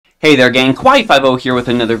Hey there gang, Kawaii50 here with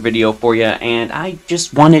another video for you, and I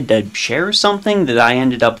just wanted to share something that I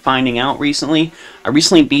ended up finding out recently. I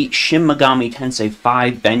recently beat Shin Megami Tensei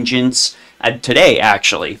 5 Vengeance today,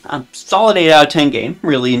 actually. A solid 8 out of 10 game,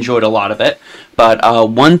 really enjoyed a lot of it. But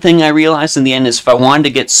one thing I realized in the end is if I wanted to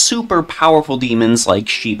get super powerful demons like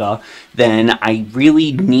Shiva, then I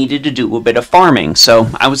really needed to do a bit of farming. So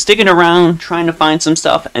I was digging around, trying to find some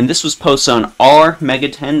stuff, and this was posted on R Mega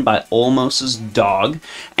 10 by Olmos's dog.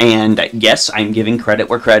 And yes, I'm giving credit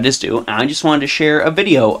where credit is due. And I just wanted to share a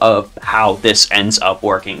video of how this ends up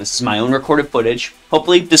working. This is my own recorded footage.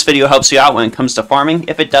 Hopefully this video helps you out when it comes to farming.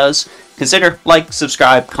 If it does, consider like,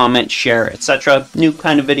 subscribe, comment, share, etc. New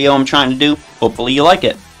kind of video I'm trying to do. Hopefully you like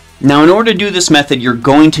it. Now, in order to do this method, you're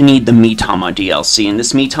going to need the Mitama DLC, and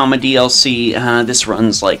this Mitama DLC, this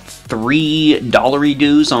runs like $3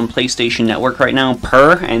 dues on PlayStation Network right now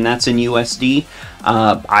per, and that's in USD.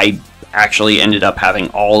 I actually ended up having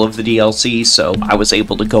all of the DLC, so I was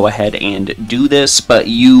able to go ahead and do this, but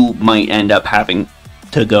you might end up having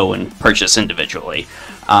to go and purchase individually.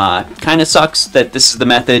 Kind of sucks that this is the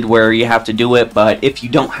method where you have to do it, but if you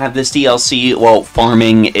don't have this DLC, well,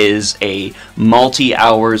 farming is a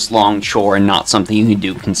multi-hours long chore and not something you can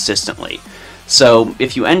do consistently. So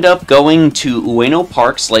if you end up going to Ueno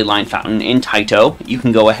Park Leyline Fountain in Taito, you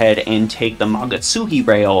can go ahead and take the Magatsuhi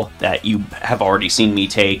rail that you have already seen me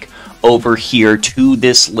take over here to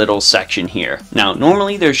this little section here. Now,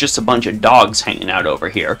 normally there's just a bunch of dogs hanging out over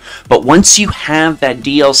here, but once you have that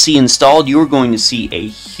DLC installed, you're going to see a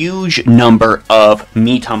huge number of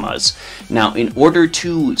Mitamas. Now, in order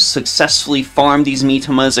to successfully farm these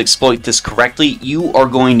Mitamas, exploit this correctly, you are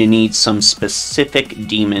going to need some specific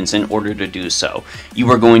demons in order to do so. You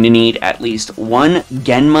are going to need at least one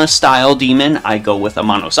Genma-style demon. I go with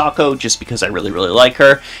Amano Sako just because I really like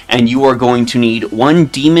her. And you are going to need one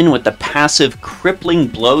demon with the passive crippling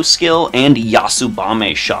blow skill and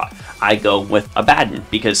Yasubame shot. I go with Abaddon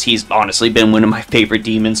because he's honestly been one of my favorite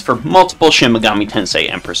demons for multiple Shin Megami Tensei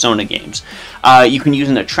and Persona games. You can use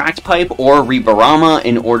an Attract Pipe or Ribarama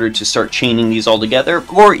in order to start chaining these all together,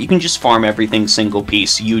 or you can just farm everything single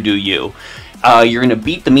piece, you do you. You're going to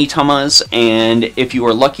beat the Mitamas, and if you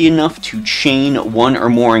are lucky enough to chain one or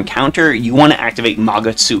more encounter, you want to activate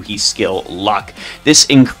Magatsuhi's skill, Luck. This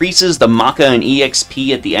increases the Maka and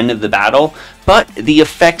EXP at the end of the battle, but the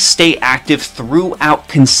effects stay active throughout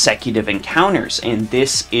consecutive encounters, and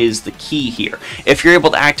this is the key here. If you're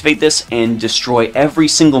able to activate this and destroy every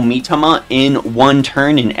single Mitama in one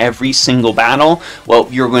turn in every single battle, well,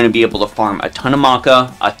 you're going to be able to farm a ton of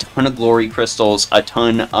Maka, a ton of Glory Crystals, a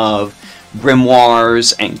ton of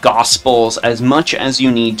grimoires and gospels, as much as you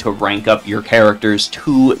need to rank up your characters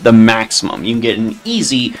to the maximum. You can get an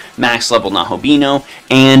easy max level Nahobino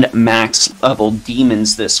and max level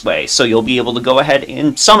demons this way. So you'll be able to go ahead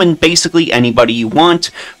and summon basically anybody you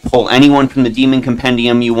want, pull anyone from the demon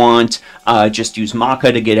compendium you want, just use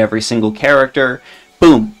Maka to get every single character.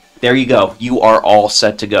 Boom. There you go. You are all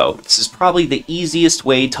set to go. This is probably the easiest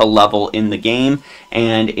way to level in the game,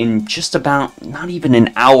 and in just about not even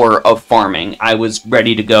an hour of farming, I was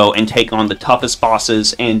ready to go and take on the toughest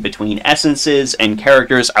bosses, and between essences and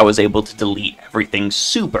characters, I was able to delete everything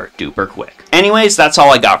super duper quick. Anyways, that's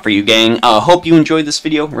all I got for you, gang. Hope you enjoyed this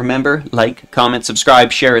video. Remember, like, comment,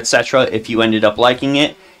 subscribe, share, etc. if you ended up liking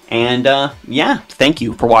it. And yeah, thank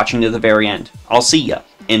you for watching to the very end. I'll see ya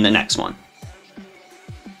in the next one.